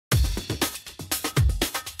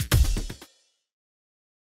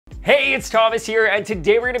Hey, it's Thomas here, and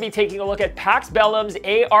today we're going to be taking a look at Pax Bellum's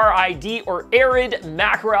ARID or Arid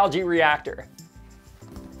Macroalgae Reactor.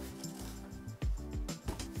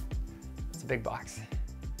 It's a big box.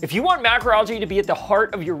 If you want macroalgae to be at the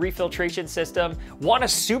heart of your reef filtration system, want to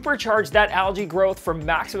supercharge that algae growth for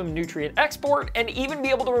maximum nutrient export, and even be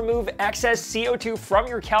able to remove excess CO2 from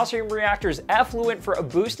your calcium reactor's effluent for a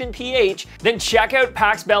boost in pH, then check out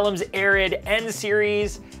Pax Bellum's Arid N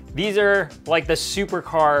Series. These are like the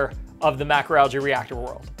supercar of the macroalgae reactor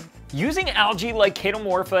world. Using algae like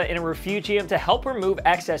Chaeto in a refugium to help remove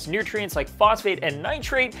excess nutrients like phosphate and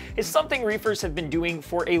nitrate is something reefers have been doing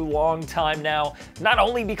for a long time now, not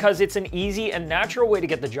only because it's an easy and natural way to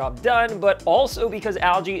get the job done, but also because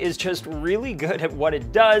algae is just really good at what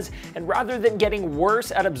it does, and rather than getting worse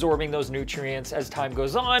at absorbing those nutrients as time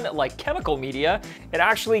goes on, like chemical media, it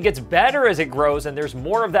actually gets better as it grows and there's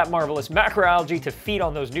more of that marvelous macroalgae to feed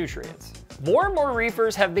on those nutrients. More and more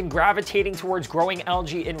reefers have been gravitating towards growing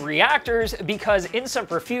algae in reactors because in some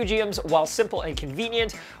refugiums, while simple and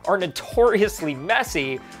convenient, are notoriously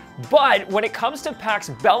messy. But when it comes to Pax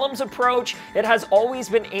Bellum's approach, it has always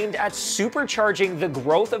been aimed at supercharging the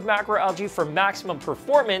growth of macroalgae for maximum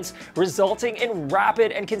performance, resulting in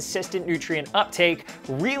rapid and consistent nutrient uptake,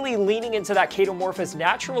 really leaning into that Chaetomorphous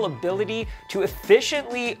natural ability to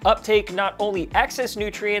efficiently uptake not only excess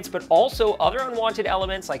nutrients, but also other unwanted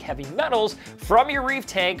elements like heavy metals from your reef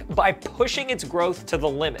tank by pushing its growth to the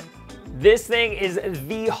limit. This thing is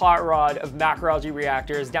the hot rod of macroalgae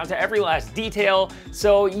reactors, down to every last detail.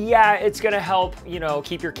 So yeah, it's gonna help,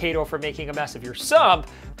 keep your Chaeto from making a mess of your sump,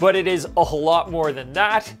 but it is a whole lot more than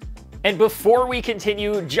that. And before we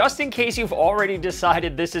continue, just in case you've already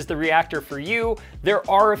decided this is the reactor for you, there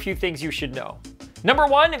are a few things you should know. Number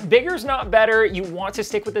one, bigger's not better. You want to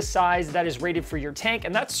stick with the size that is rated for your tank,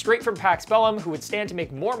 and that's straight from Pax Bellum, who would stand to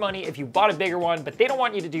make more money if you bought a bigger one, but they don't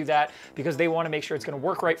want you to do that because they want to make sure it's going to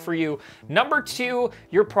work right for you. Number two,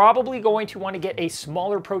 you're probably going to want to get a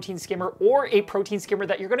smaller protein skimmer or a protein skimmer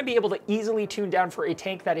that you're going to be able to easily tune down for a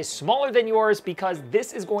tank that is smaller than yours, because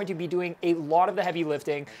this is going to be doing a lot of the heavy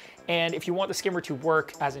lifting. And if you want the skimmer to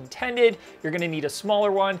work as intended, you're going to need a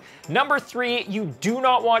smaller one. Number three, you do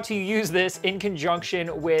not want to use this in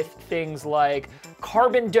conjunction with things like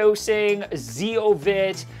carbon dosing,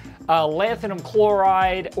 zeovit, lanthanum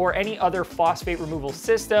chloride, or any other phosphate removal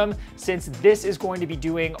system, since this is going to be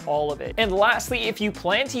doing all of it. And lastly, if you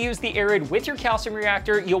plan to use the Arid with your calcium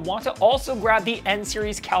reactor, you'll want to also grab the N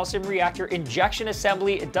Series calcium reactor injection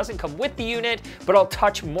assembly. It doesn't come with the unit, but I'll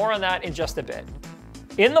touch more on that in just a bit.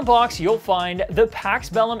 In the box, you'll find the Pax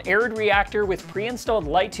Bellum Arid Reactor with pre-installed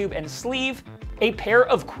light tube and sleeve, a pair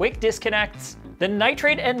of quick disconnects, the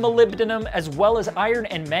nitrate and molybdenum as well as iron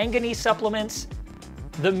and manganese supplements,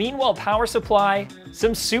 the Meanwell power supply,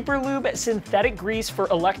 some super lube synthetic grease for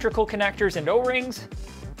electrical connectors and O-rings,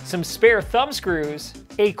 some spare thumb screws,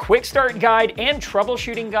 a quick start guide and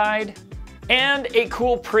troubleshooting guide, and a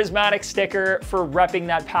cool prismatic sticker for repping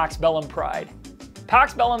that Pax Bellum pride.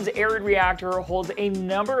 Pax Bellum's Arid Reactor holds a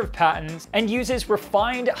number of patents and uses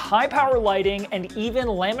refined high-power lighting and even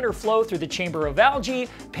laminar flow through the chamber of algae,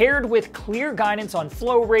 paired with clear guidance on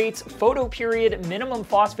flow rates, photo period, minimum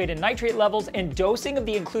phosphate and nitrate levels, and dosing of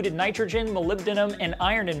the included nitrogen, molybdenum, and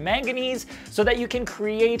iron and manganese, so that you can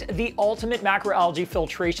create the ultimate macroalgae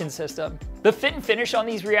filtration system. The fit and finish on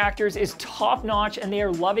these reactors is top-notch, and they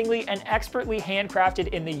are lovingly and expertly handcrafted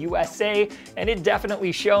in the USA, and it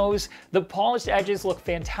definitely shows. The polished edges look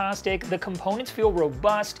fantastic, the components feel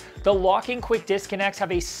robust, the locking quick disconnects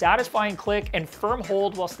have a satisfying click and firm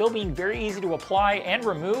hold while still being very easy to apply and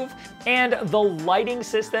remove, and the lighting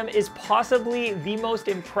system is possibly the most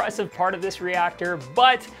impressive part of this reactor,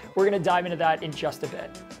 but we're going to dive into that in just a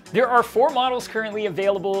bit. There are 4 models currently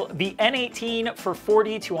available: the N18 for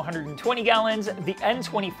 40 to 120 gallons, the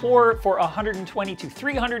N24 for 120 to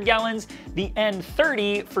 300 gallons, the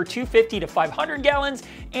N30 for 250 to 500 gallons,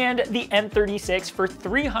 and the N36 for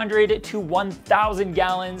 300 to 1,000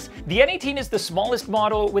 gallons. The N18 is the smallest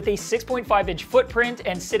model with a 6.5-inch footprint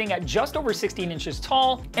and sitting at just over 16 inches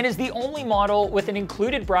tall, and is the only model with an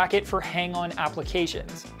included bracket for hang-on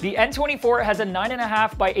applications. The N24 has a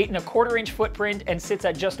 9.5 by 8.25-inch footprint and sits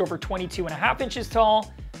at just over 22.5 inches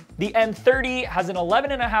tall. The N30 has an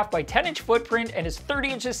 11.5 by 10-inch footprint and is 30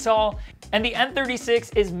 inches tall, and the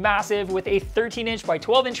N36 is massive with a 13-inch by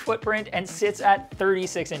 12-inch footprint and sits at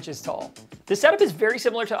 36 inches tall. The setup is very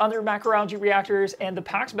similar to other macroalgae reactors, and the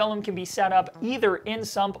Pax Bellum can be set up either in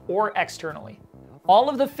sump or externally. All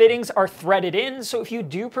of the fittings are threaded in, so if you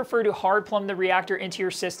do prefer to hard plumb the reactor into your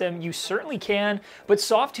system, you certainly can, but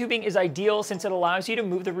soft tubing is ideal since it allows you to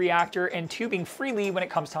move the reactor and tubing freely when it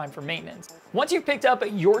comes time for maintenance. Once you've picked up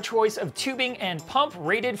your choice of tubing and pump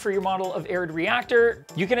rated for your model of Arid reactor,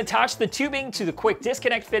 you can attach the tubing to the quick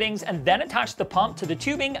disconnect fittings and then attach the pump to the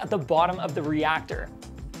tubing at the bottom of the reactor.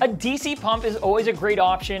 A DC pump is always a great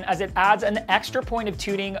option as it adds an extra point of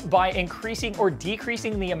tuning by increasing or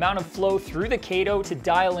decreasing the amount of flow through the Chaeto to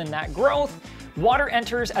dial in that growth. Water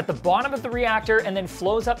enters at the bottom of the reactor and then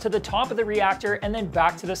flows up to the top of the reactor and then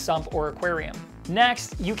back to the sump or aquarium.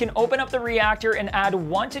 Next, you can open up the reactor and add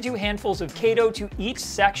 1 to 2 handfuls of Chaeto to each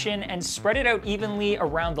section and spread it out evenly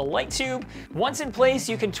around the light tube. Once in place,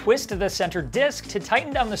 you can twist the center disc to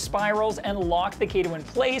tighten down the spirals and lock the Chaeto in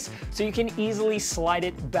place so you can easily slide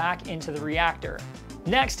it back into the reactor.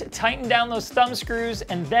 Next, tighten down those thumb screws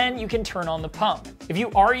and then you can turn on the pump. If you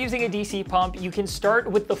are using a DC pump, you can start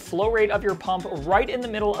with the flow rate of your pump right in the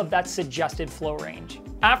middle of that suggested flow range.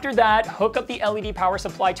 After that, hook up the LED power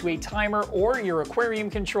supply to a timer or your aquarium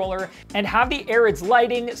controller and have the Arid's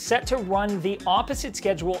lighting set to run the opposite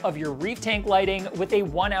schedule of your Reef tank lighting with a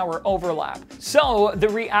 1-hour overlap. So the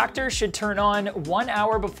reactor should turn on 1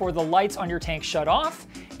 hour before the lights on your tank shut off,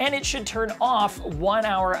 and it should turn off 1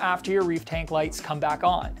 hour after your Reef tank lights come back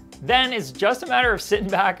on. Then it's just a matter of sitting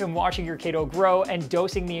back and watching your Chaeto grow and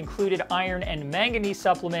dosing the included iron and manganese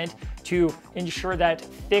supplement to ensure that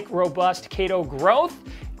thick, robust Chaeto growth,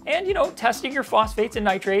 and testing your phosphates and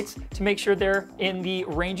nitrates to make sure they're in the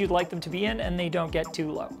range you'd like them to be in and they don't get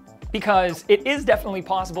too low. Because it is definitely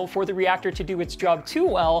possible for the reactor to do its job too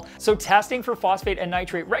well, so testing for phosphate and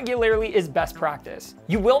nitrate regularly is best practice.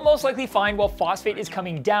 You will most likely find while phosphate is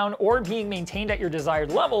coming down or being maintained at your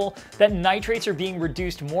desired level, that nitrates are being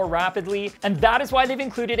reduced more rapidly, and that is why they've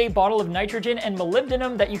included a bottle of nitrogen and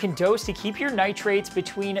molybdenum that you can dose to keep your nitrates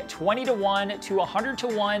between 20:1 to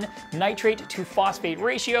 100:1 nitrate to phosphate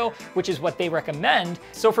ratio, which is what they recommend.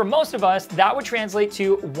 So for most of us, that would translate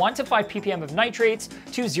to 1 to 5 ppm of nitrates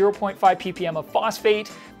to 0.5 ppm of phosphate.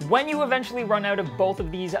 When you eventually run out of both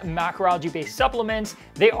of these macroalgae-based supplements,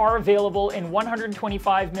 they are available in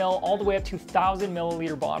 125 ml all the way up to 1,000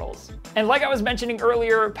 milliliter bottles. And like I was mentioning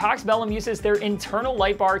earlier, Pax Bellum uses their internal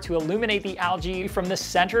light bar to illuminate the algae from the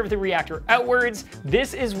center of the reactor outwards.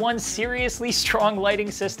 This is one seriously strong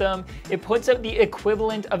lighting system. It puts out the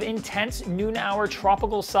equivalent of intense noon-hour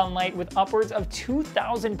tropical sunlight with upwards of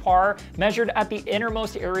 2,000 par measured at the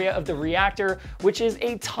innermost area of the reactor, which is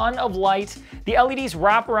a ton of light. The LEDs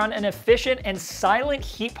wrap around an efficient and silent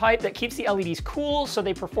heat pipe that keeps the LEDs cool so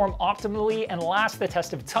they perform optimally and last the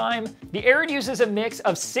test of time. The Arid uses a mix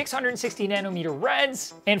of 660 nanometer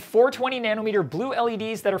reds and 420 nanometer blue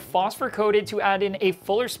LEDs that are phosphor coated to add in a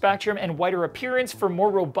fuller spectrum and whiter appearance for more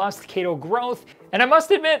robust Chaeto growth. And I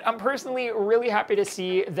must admit, I'm personally really happy to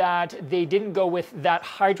see that they didn't go with that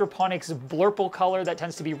hydroponics blurple color that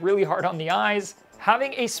tends to be really hard on the eyes.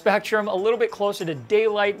 Having a spectrum a little bit closer to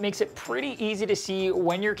daylight makes it pretty easy to see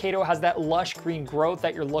when your Chaeto has that lush green growth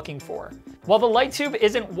that you're looking for. While the light tube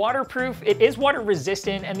isn't waterproof, it is water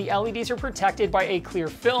resistant and the LEDs are protected by a clear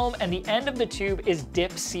film and the end of the tube is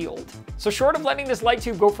dip sealed. So short of letting this light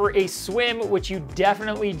tube go for a swim, which you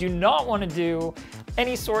definitely do not want to do,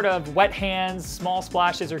 any sort of wet hands, small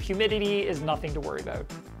splashes, or humidity is nothing to worry about.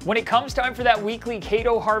 When it comes time for that weekly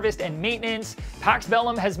Chaeto harvest and maintenance, Pax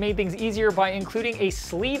Bellum has made things easier by including a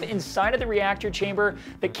sleeve inside of the reactor chamber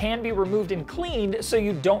that can be removed and cleaned so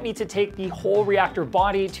you don't need to take the whole reactor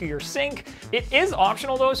body to your sink. It is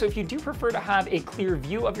optional though, so if you do prefer to have a clear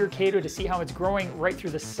view of your Chaeto to see how it's growing right through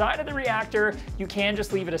the side of the reactor, you can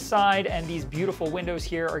just leave it aside, and these beautiful windows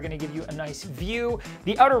here are going to give you a nice view.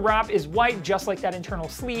 The outer wrap is white, just like that internal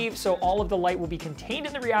sleeve, so all of the light will be contained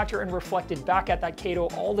in the reactor and reflected back at that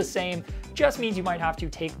Chaeto all the same. Just means you might have to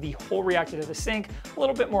take the whole reactor to the sink a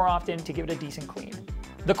little bit more often to give it a decent clean.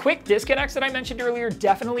 The quick disconnects that I mentioned earlier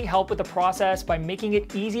definitely help with the process by making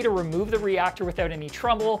it easy to remove the reactor without any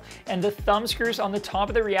trouble, and the thumb screws on the top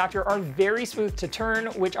of the reactor are very smooth to turn,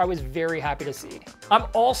 which I was very happy to see. I'm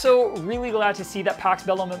also really glad to see that Pax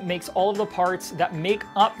Bellum makes all of the parts that make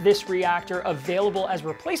up this reactor available as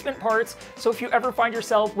replacement parts, so if you ever find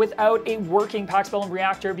yourself without a working Pax Bellum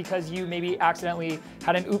reactor because you maybe accidentally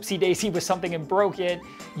had an oopsie daisy with something and broke it,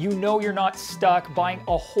 you know you're not stuck buying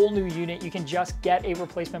a whole new unit. You can just get a replacement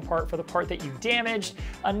replacement part for the part that you damaged.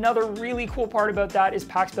 Another really cool part about that is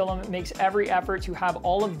Pax Bellum makes every effort to have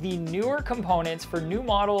all of the newer components for new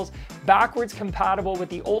models backwards compatible with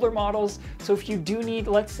the older models. So if you do need,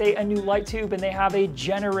 let's say, a new light tube and they have a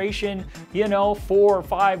generation, 4,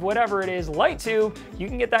 5, whatever it is, light tube, you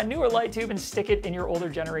can get that newer light tube and stick it in your older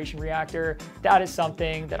generation reactor. That is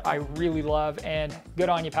something that I really love, and good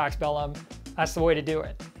on you, Pax Bellum. That's the way to do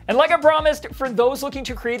it. And like I promised, for those looking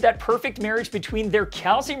to create that perfect marriage between their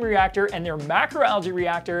calcium reactor and their macroalgae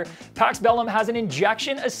reactor, Pax Bellum has an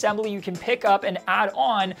injection assembly you can pick up and add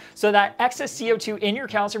on so that excess CO2 in your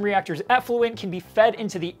calcium reactor's effluent can be fed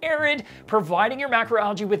into the Arid, providing your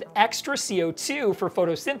macroalgae with extra CO2 for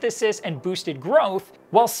photosynthesis and boosted growth,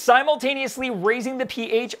 while simultaneously raising the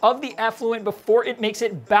pH of the effluent before it makes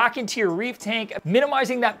it back into your reef tank,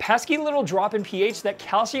 minimizing that pesky little drop in pH that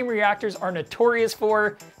calcium reactors are notorious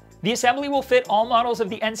for. The assembly will fit all models of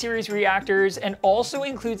the N Series reactors and also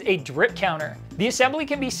includes a drip counter. The assembly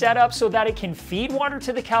can be set up so that it can feed water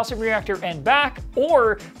to the calcium reactor and back,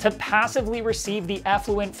 or to passively receive the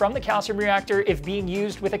effluent from the calcium reactor if being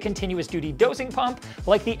used with a continuous duty dosing pump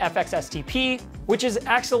like the FXSTP, which is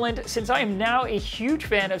excellent since I am now a huge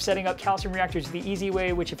fan of setting up calcium reactors the easy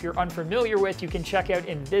way, which if you're unfamiliar with, you can check out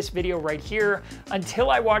in this video right here.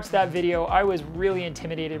 Until I watched that video, I was really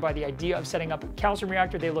intimidated by the idea of setting up a calcium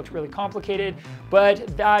reactor. They looked really complicated,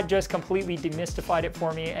 but that just completely demystified it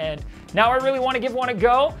for me, and now I really want to give one a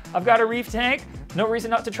go. I've got a reef tank, no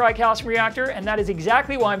reason not to try a calcium reactor, and that is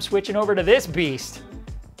exactly why I'm switching over to this beast,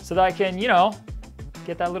 so that I can,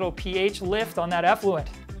 get that little pH lift on that effluent.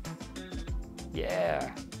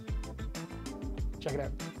 Yeah. Check it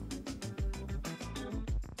out.